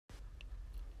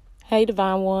Hey,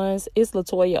 Divine Ones, it's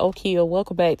Latoya O'Keel.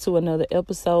 Welcome back to another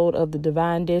episode of the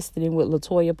Divine Destiny with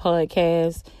Latoya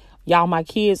podcast. Y'all, my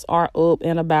kids are up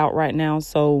and about right now,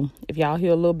 so if y'all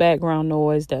hear a little background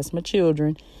noise, that's my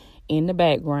children in the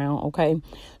background, okay?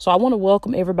 So I want to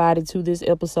welcome everybody to this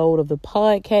episode of the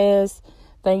podcast.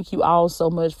 Thank you all so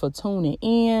much for tuning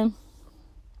in.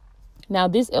 Now,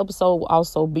 this episode will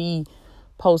also be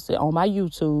posted on my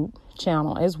YouTube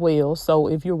channel as well. So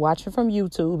if you're watching from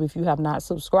YouTube, if you have not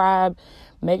subscribed,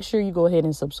 make sure you go ahead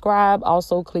and subscribe.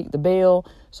 Also click the bell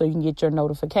so you can get your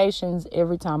notifications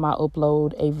every time I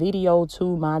upload a video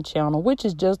to my channel, which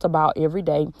is just about every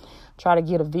day. Try to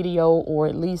get a video or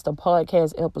at least a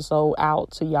podcast episode out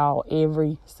to y'all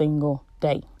every single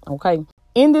day. Okay.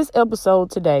 In this episode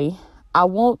today, I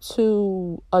want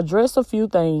to address a few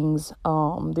things.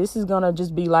 This is going to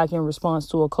just be like in response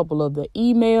to a couple of the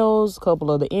emails, a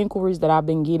couple of the inquiries that I've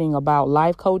been getting about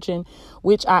life coaching,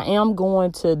 which I am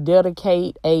going to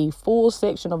dedicate a full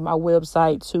section of my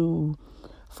website to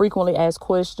frequently asked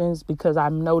questions because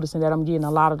I'm noticing that I'm getting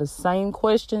a lot of the same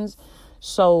questions.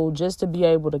 So just to be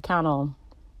able to kind of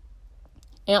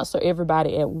answer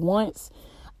everybody at once,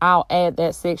 I'll add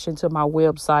that section to my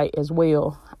website as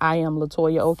well. I am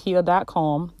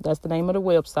LatoyaO'Keel.com. That's the name of the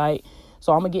website.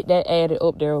 So I'm going to get that added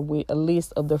up there with a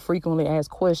list of the frequently asked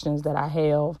questions that I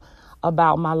have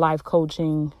about my life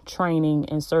coaching, training,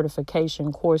 and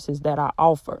certification courses that I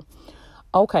offer.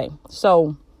 Okay,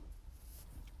 so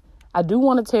I do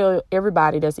want to tell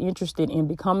everybody that's interested in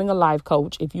becoming a life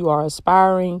coach, if you are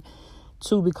aspiring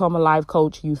to become a life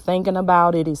coach, you thinking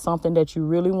about it, it's something that you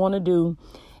really want to do,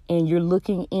 and you're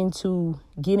looking into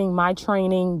getting my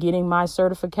training, getting my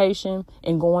certification,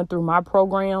 and going through my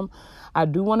program, I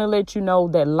do want to let you know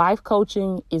that life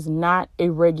coaching is not a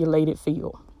regulated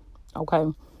field. Okay.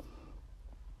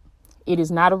 It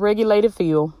is not a regulated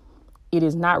field. It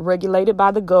is not regulated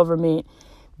by the government.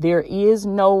 There is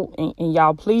no, and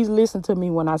y'all, please listen to me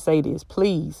when I say this,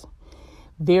 please.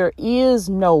 There is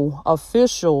no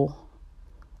official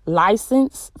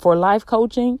license for life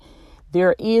coaching.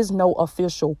 There is no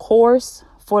official course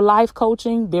for life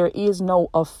coaching. There is no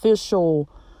official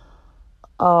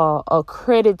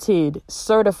accredited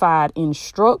certified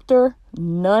instructor.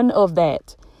 None of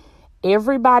that.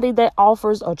 Everybody that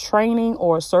offers a training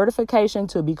or a certification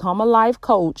to become a life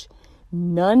coach,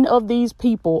 none of these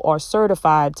people are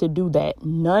certified to do that.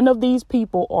 None of these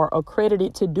people are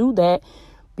accredited to do that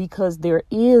because there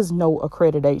is no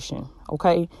accreditation.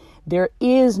 Okay. There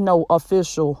is no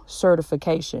official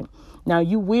certification. Now,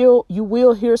 you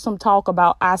will hear some talk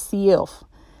about ICF.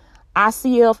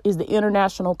 ICF is the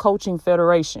International Coaching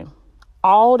Federation.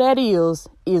 All that is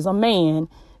a man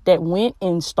that went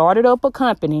and started up a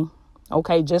company.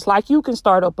 Okay, just like you can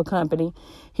start up a company.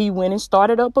 He went and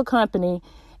started up a company,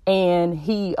 and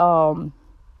he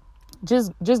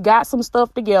just got some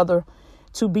stuff together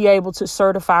to be able to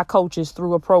certify coaches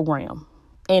through a program.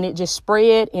 And it just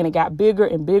spread, and it got bigger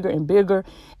and bigger and bigger,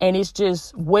 and it's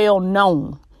just well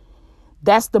known.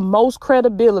 That's the most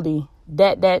credibility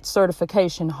that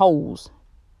certification holds,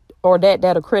 or that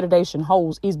accreditation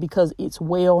holds, is because it's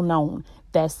well known.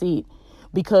 That's it.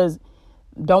 Because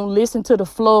don't listen to the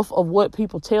fluff of what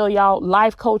people tell y'all.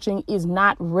 Life coaching is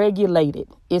not regulated.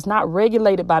 It's not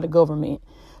regulated by the government.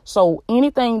 So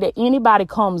anything that anybody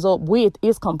comes up with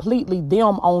is completely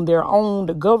them on their own.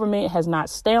 The government has not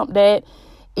stamped that.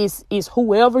 It's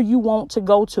whoever you want to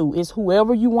go to. It's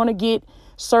whoever you want to get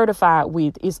certified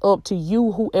with. It's up to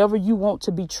you, whoever you want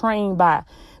to be trained by.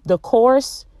 The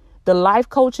course, the life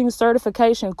coaching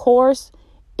certification course,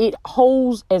 it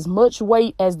holds as much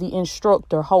weight as the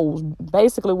instructor holds.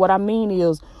 Basically, what I mean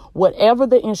is whatever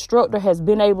the instructor has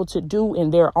been able to do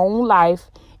in their own life,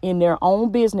 in their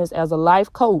own business as a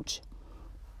life coach,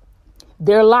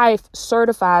 their life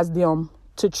certifies them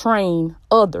to train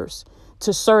others,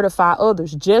 to certify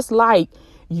others, just like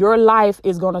your life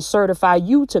is going to certify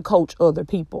you to coach other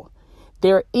people.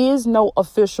 There is no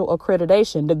official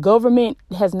accreditation. The government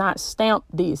has not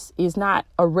stamped this. It's not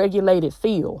a regulated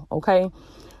field. Okay.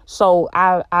 So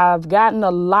I've gotten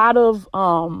a lot of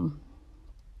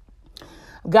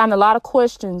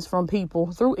questions from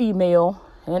people through email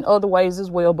and other ways as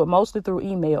well, but mostly through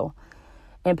email.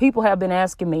 And people have been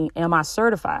asking me, am I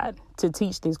certified to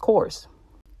teach this course?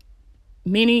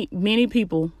 Many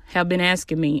people have been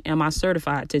asking me, am I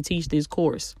certified to teach this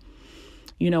course?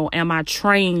 You know, am I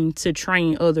trained to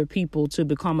train other people to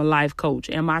become a life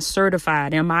coach? Am I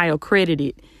certified? Am I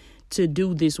accredited to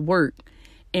do this work?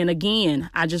 And again,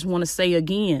 I just want to say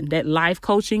again that life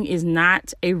coaching is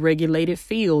not a regulated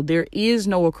field. There is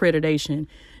no accreditation.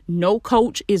 No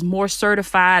coach is more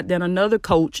certified than another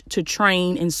coach to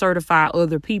train and certify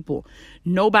other people.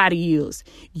 Nobody is.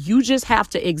 You just have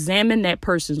to examine that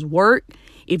person's work.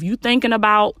 If you're thinking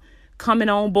about coming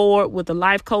on board with a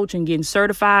life coach and getting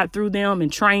certified through them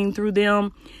and trained through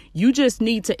them, you just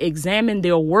need to examine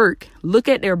their work. Look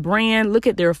at their brand, look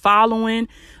at their following,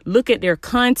 look at their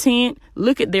content,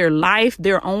 look at their life,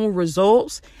 their own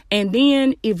results. And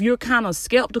then if you're kind of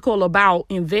skeptical about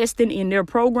investing in their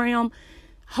program,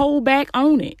 hold back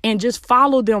on it and just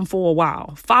follow them for a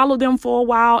while. Follow them for a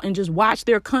while and just watch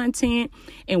their content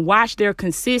and watch their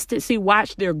consistency,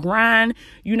 watch their grind.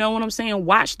 You know what I'm saying?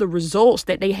 Watch the results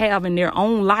that they have in their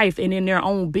own life and in their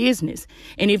own business.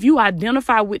 And if you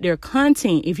identify with their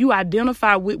content, if you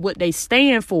identify with what they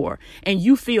stand for, and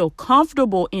you feel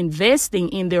comfortable investing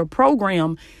in their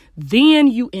program, then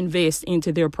you invest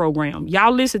into their program.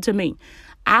 Y'all listen to me.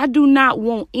 I do not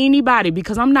want anybody,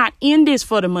 because I'm not in this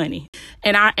for the money.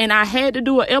 And I had to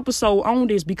do an episode on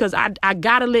this because I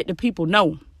got to let the people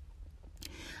know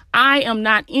I am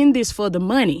not in this for the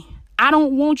money. I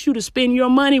don't want you to spend your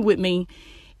money with me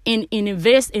and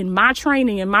invest in my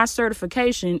training and my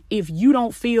certification if you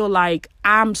don't feel like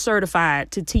I'm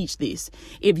certified to teach this.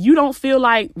 If you don't feel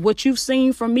like what you've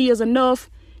seen from me is enough,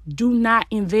 do not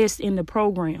invest in the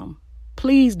program.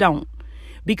 Please don't.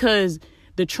 Because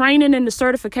the training and the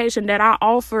certification that I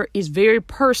offer is very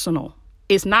personal.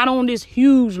 It's not on this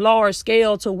huge, large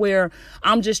scale to where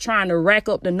I'm just trying to rack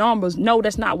up the numbers. No,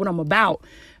 that's not what I'm about.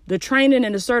 The training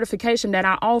and the certification that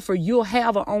I offer, you'll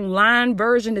have an online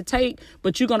version to take,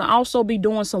 but you're going to also be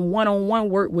doing some one-on-one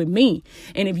work with me.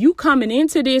 And if you coming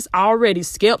into this already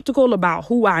skeptical about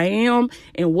who I am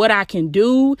and what I can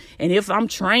do, and if I'm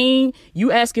trained,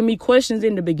 you asking me questions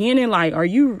in the beginning, like, are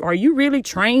you really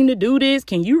trained to do this?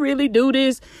 Can you really do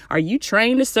this? Are you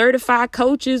trained to certify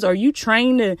coaches? Are you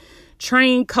trained to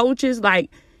train coaches?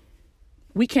 Like,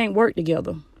 we can't work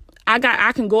together.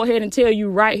 I can go ahead and tell you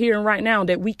right here and right now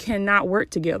that we cannot work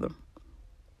together.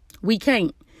 We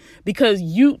can't, because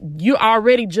you're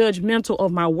already judgmental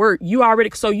of my work. You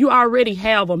already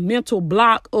have a mental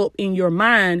block up in your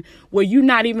mind where you're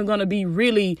not even going to be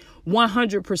really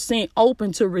 100%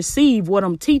 open to receive what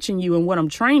I'm teaching you and what I'm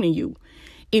training you.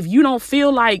 If you don't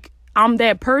feel like I'm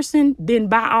that person, then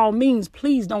by all means,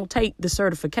 please don't take the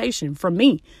certification from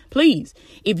me. Please.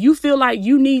 If you feel like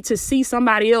you need to see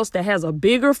somebody else that has a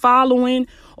bigger following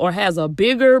or has a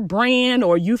bigger brand,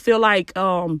 or you feel like,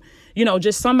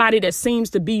 just somebody that seems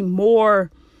to be more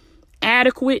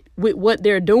adequate with what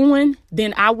they're doing,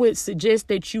 then I would suggest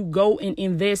that you go and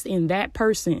invest in that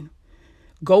person.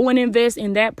 Go and invest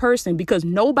in that person, because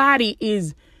nobody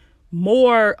is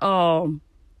more,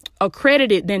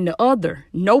 accredited than the other.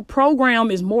 No program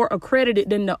is more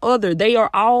accredited than the other. They are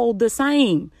all the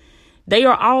same. They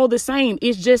are all the same.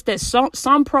 It's just that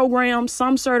some programs,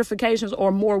 some certifications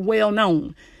are more well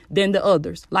known than the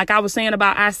others. Like I was saying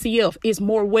about ICF, it's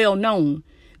more well known.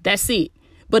 That's it.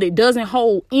 But it doesn't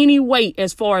hold any weight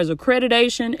as far as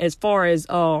accreditation, as far as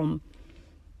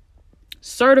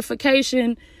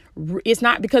certification. It's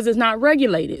not, because it's not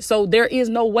regulated. So there is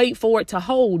no weight for it to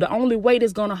hold. The only weight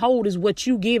it's going to hold is what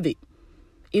you give it,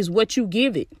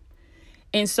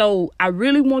 And so I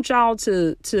really want y'all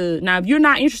to now, if you're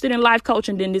not interested in life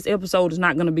coaching, then this episode is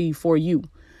not going to be for you.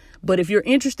 But if you're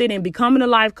interested in becoming a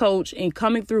life coach and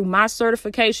coming through my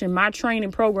certification, my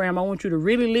training program, I want you to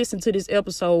really listen to this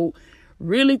episode.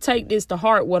 Really take this to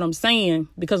heart, what I'm saying,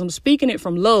 because I'm speaking it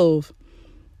from love.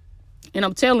 And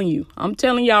I'm telling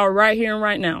y'all right here and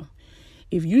right now,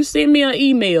 if you send me an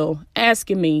email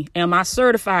asking me, am I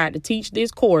certified to teach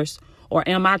this course, or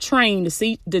am I trained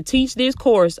to teach this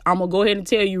course, I'm going to go ahead and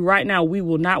tell you right now, we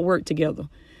will not work together.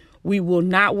 We will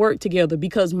not work together,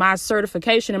 because my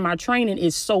certification and my training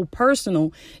is so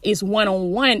personal. It's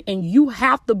one-on-one. And you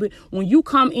have to be, when you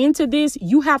come into this,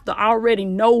 you have to already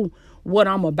know what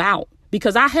I'm about.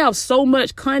 Because I have so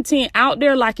much content out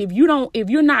there. Like, if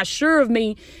you're not sure of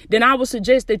me, then I would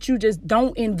suggest that you just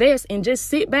don't invest and just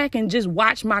sit back and just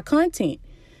watch my content.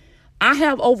 I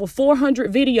have over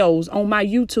 400 videos on my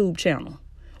YouTube channel.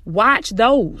 Watch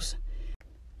those.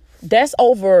 That's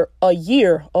over a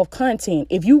year of content.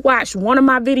 If you watch one of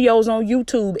my videos on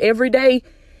YouTube every day,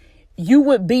 you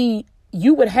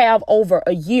would have over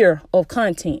a year of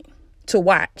content to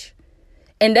watch.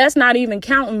 And that's not even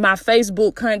counting my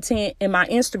Facebook content and my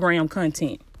Instagram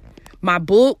content, my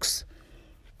books,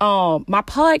 my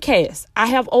podcast. I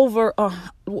have over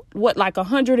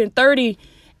 130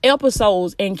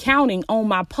 episodes and counting on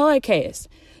my podcast.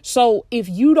 So if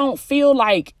you don't feel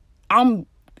like I'm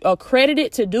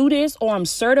accredited to do this or I'm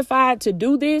certified to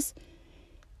do this,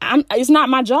 it's not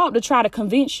my job to try to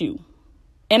convince you.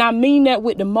 And I mean that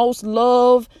with the most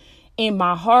love in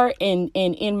my heart and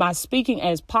in my speaking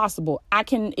as possible.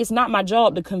 It's not my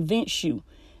job to convince you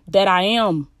that I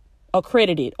am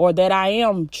accredited or that I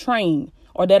am trained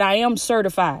or that I am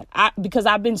certified. Because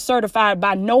I've been certified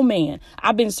by no man.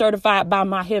 I've been certified by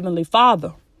my Heavenly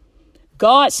Father.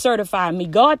 God certified me.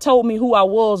 God told me who I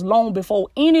was long before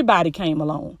anybody came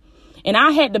along. And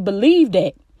I had to believe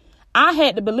that.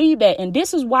 And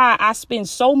this is why I spend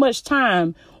so much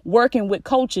time working with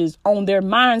coaches on their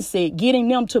mindset, getting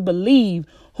them to believe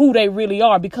who they really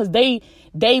are, because they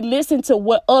listen to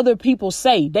what other people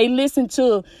say. They listen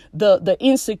to the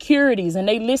insecurities, and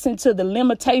they listen to the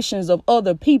limitations of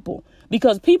other people,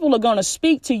 because people are going to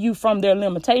speak to you from their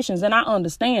limitations. And I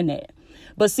understand that.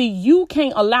 But see, you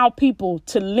can't allow people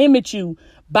to limit you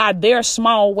by their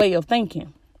small way of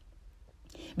thinking.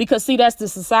 Because, see, that's the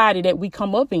society that we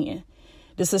come up in.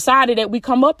 The society that we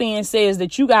come up in says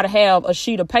that you got to have a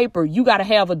sheet of paper. You got to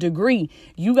have a degree.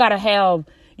 You got to have,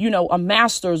 a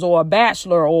master's or a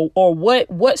bachelor or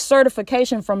what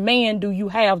certification from man do you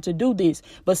have to do this?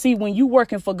 But see, when you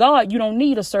working for God, you don't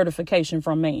need a certification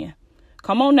from man.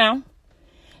 Come on now.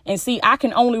 And see, I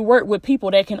can only work with people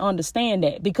that can understand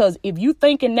that, because if you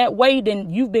think in that way,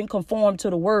 then you've been conformed to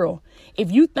the world.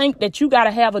 If you think that you got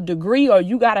to have a degree or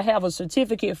you got to have a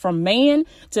certificate from man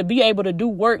to be able to do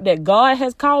work that God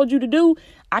has called you to do,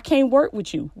 I can't work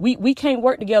with you. We can't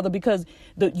work together, because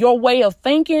your way of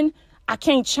thinking, I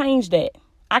can't change that.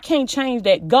 I can't change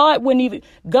that. God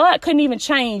couldn't even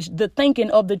change the thinking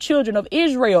of the children of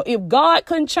Israel. If God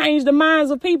couldn't change the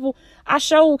minds of people, I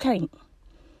sure can't.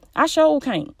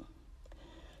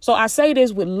 So I say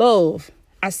this with love.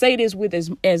 I say this with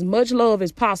as much love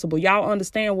as possible. Y'all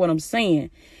understand what I'm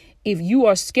saying? If you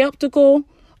are skeptical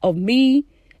of me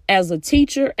as a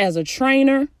teacher, as a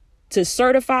trainer, to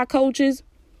certify coaches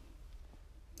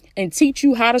and teach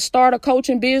you how to start a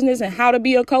coaching business and how to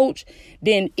be a coach,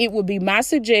 then it would be my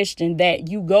suggestion that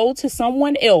you go to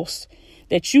someone else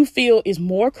that you feel is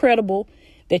more credible,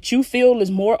 that you feel is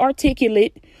more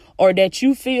articulate, or that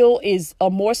you feel is a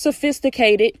more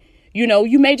sophisticated.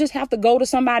 You may just have to go to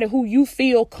somebody who you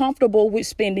feel comfortable with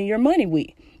spending your money with,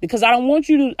 because I don't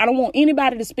want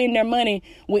anybody to spend their money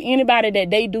with anybody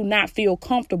that they do not feel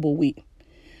comfortable with.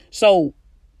 So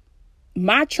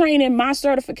my training, my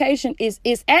certification is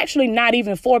actually not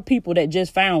even for people that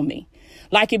just found me.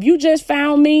 Like, if you just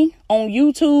found me on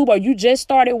YouTube, or you just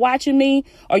started watching me,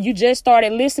 or you just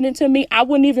started listening to me, I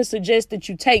wouldn't even suggest that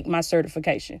you take my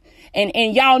certification.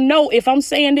 And y'all know, if I'm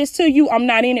saying this to you, I'm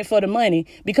not in it for the money,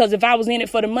 because if I was in it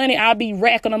for the money, I'd be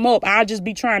racking them up. I'd just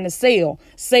be trying to sell,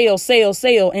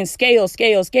 and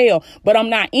scale. But I'm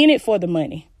not in it for the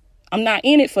money. I'm not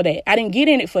in it for that. I didn't get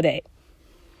in it for that.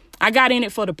 I got in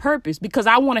it for the purpose, because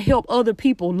I want to help other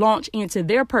people launch into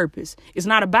their purpose. It's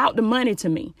not about the money to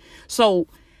me. So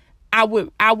I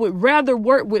would rather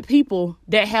work with people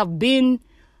that have been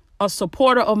a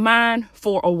supporter of mine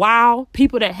for a while,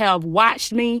 people that have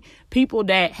watched me, people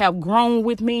that have grown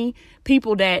with me,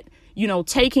 people that,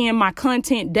 take in my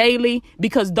content daily,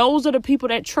 because those are the people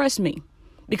that trust me.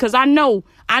 Because I know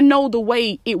the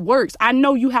way it works. I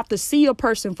know you have to see a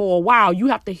person for a while. You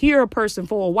have to hear a person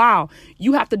for a while.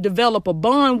 You have to develop a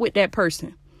bond with that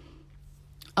person.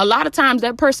 A lot of times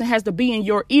that person has to be in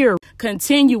your ear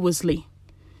continuously,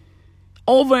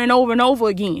 over and over and over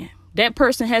again. That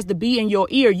person has to be in your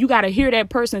ear. You got to hear that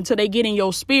person until they get in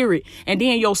your spirit, and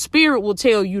then your spirit will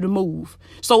tell you to move.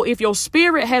 So if your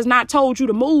spirit has not told you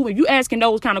to move, if you asking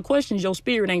those kind of questions, your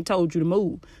spirit ain't told you to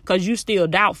move, because you still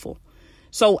doubtful.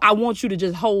 So I want you to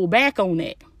just hold back on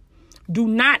that. Do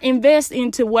not invest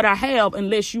into what I have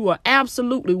unless you are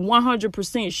absolutely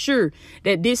 100% sure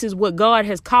that this is what God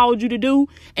has called you to do.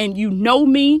 And you know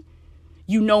me,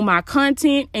 you know my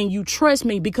content, and you trust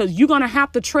me, because you're going to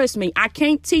have to trust me. I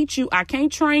can't teach you. I can't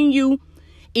train you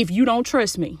if you don't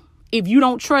trust me. If you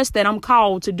don't trust that I'm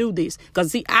called to do this.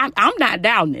 Because see, I'm not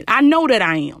doubting it. I know that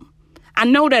I am.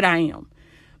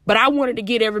 But I wanted to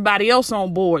get everybody else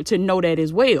on board to know that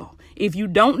as well. If you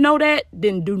don't know that,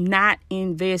 then do not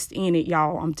invest in it,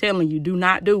 y'all. I'm telling you, do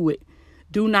not do it.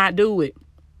 Do not do it.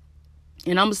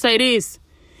 And I'm going to say this.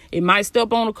 It might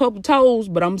step on a couple toes,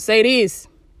 but I'm going to say this.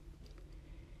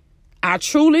 I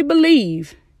truly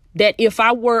believe that if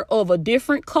I were of a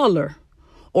different color,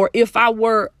 or if I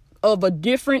were of a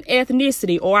different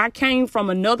ethnicity, or I came from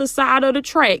another side of the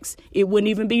tracks, it wouldn't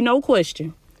even be no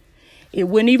question. It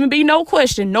wouldn't even be no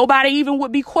question. Nobody even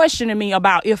would be questioning me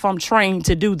about if I'm trained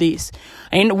to do this.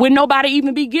 And would nobody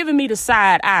even be giving me the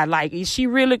side eye? Like, is she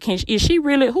really,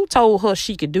 who told her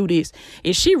she could do this?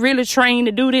 Is she really trained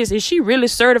to do this? Is she really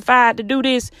certified to do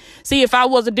this? See, if I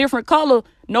was a different color,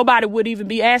 nobody would even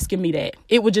be asking me that.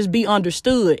 It would just be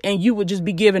understood and you would just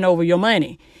be giving over your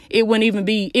money. It wouldn't even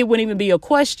be a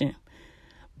question.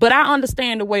 But I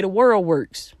understand the way the world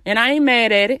works and I ain't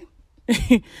mad at it.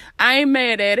 I ain't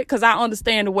mad at it because I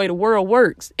understand the way the world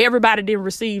works. Everybody didn't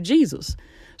receive Jesus.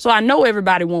 So I know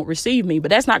everybody won't receive me, but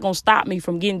that's not going to stop me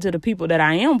from getting to the people that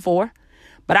I am for.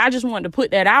 But I just wanted to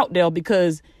put that out there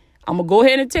because I'm going to go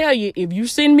ahead and tell you, if you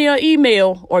send me an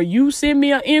email or you send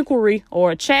me an inquiry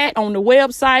or a chat on the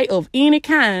website of any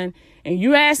kind, and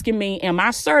you asking me, am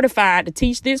I certified to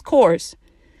teach this course?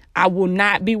 I will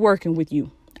not be working with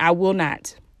you. I will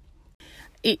not.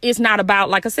 It's not about,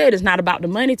 like I said, it's not about the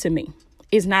money to me.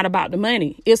 It's not about the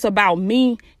money. It's about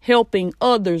me helping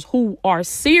others who are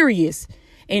serious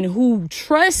and who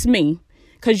trust me,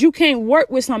 because you can't work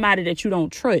with somebody that you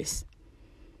don't trust.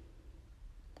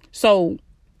 So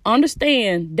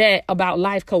understand that about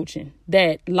life coaching,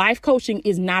 that life coaching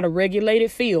is not a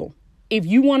regulated field. If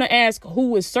you want to ask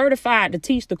who is certified to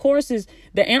teach the courses,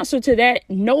 the answer to that,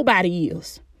 nobody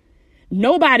is.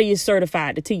 Nobody is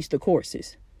certified to teach the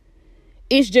courses.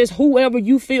 It's just whoever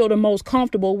you feel the most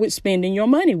comfortable with spending your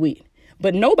money with.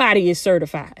 But nobody is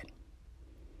certified.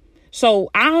 So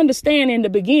I understand in the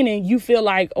beginning, you feel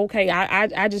like, okay,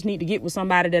 I just need to get with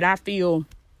somebody that I feel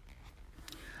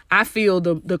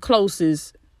the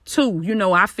closest to. You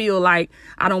know, I feel like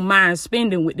I don't mind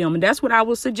spending with them. And that's what I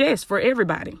would suggest for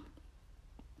everybody.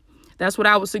 That's what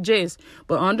I would suggest.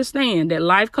 But understand that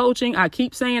life coaching, I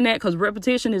keep saying that because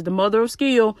repetition is the mother of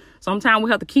skill. Sometimes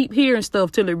we have to keep hearing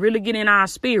stuff till it really get in our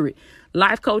spirit.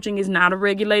 Life coaching is not a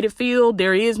regulated field.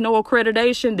 There is no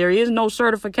accreditation. There is no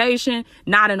certification,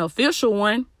 not an official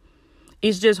one.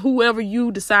 It's just whoever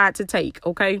you decide to take.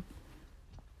 OK,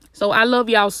 so I love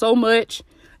y'all so much.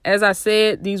 As I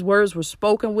said, these words were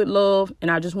spoken with love,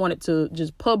 and I just wanted to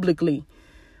just publicly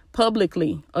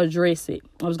address it.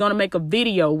 I was going to make a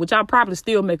video, which I'll probably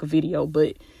still make a video,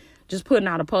 but just putting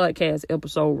out a podcast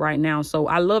episode right now. So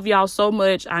I love y'all so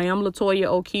much. I am Latoya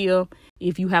Okia.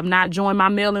 If you have not joined my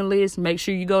mailing list, make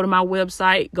sure you go to my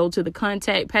website, go to the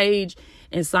contact page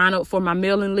and sign up for my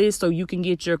mailing list so you can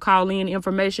get your call-in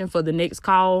information for the next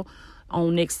call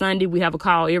on next Sunday. We have a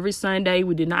call every Sunday.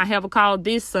 We did not have a call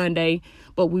this Sunday,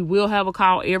 but we will have a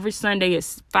call every Sunday at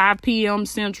 5 p.m.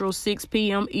 Central, 6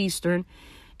 p.m. Eastern.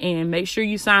 And make sure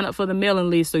you sign up for the mailing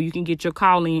list so you can get your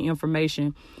call-in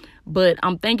information. But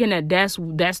I'm thinking that that's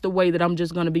the way that I'm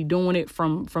just going to be doing it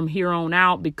from here on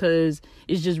out, because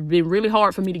it's just been really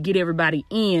hard for me to get everybody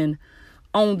in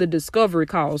on the discovery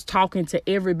calls, talking to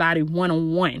everybody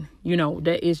one-on-one. You know,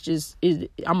 that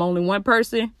I'm only one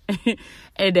person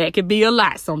and that can be a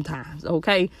lot sometimes.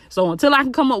 OK, so until I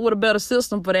can come up with a better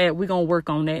system for that, we're going to work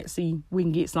on that. See, we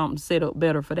can get something set up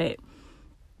better for that.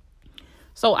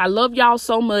 So I love y'all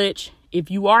so much.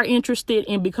 If you are interested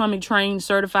in becoming trained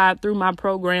certified through my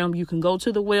program, you can go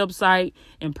to the website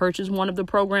and purchase one of the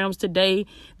programs today.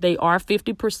 They are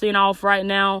 50% off right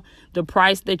now. The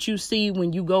price that you see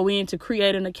when you go in to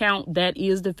create an account, that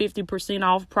is the 50%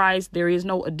 off price. There is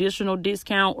no additional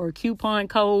discount or coupon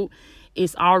code.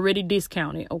 It's already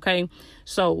discounted. OK,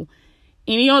 so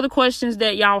any other questions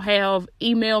that y'all have,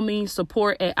 email me,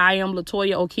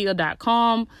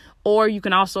 support@IamLatoyaOkia.com. Or you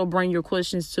can also bring your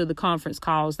questions to the conference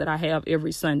calls that I have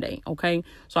every Sunday. OK,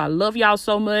 so I love y'all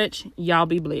so much. Y'all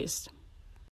be blessed.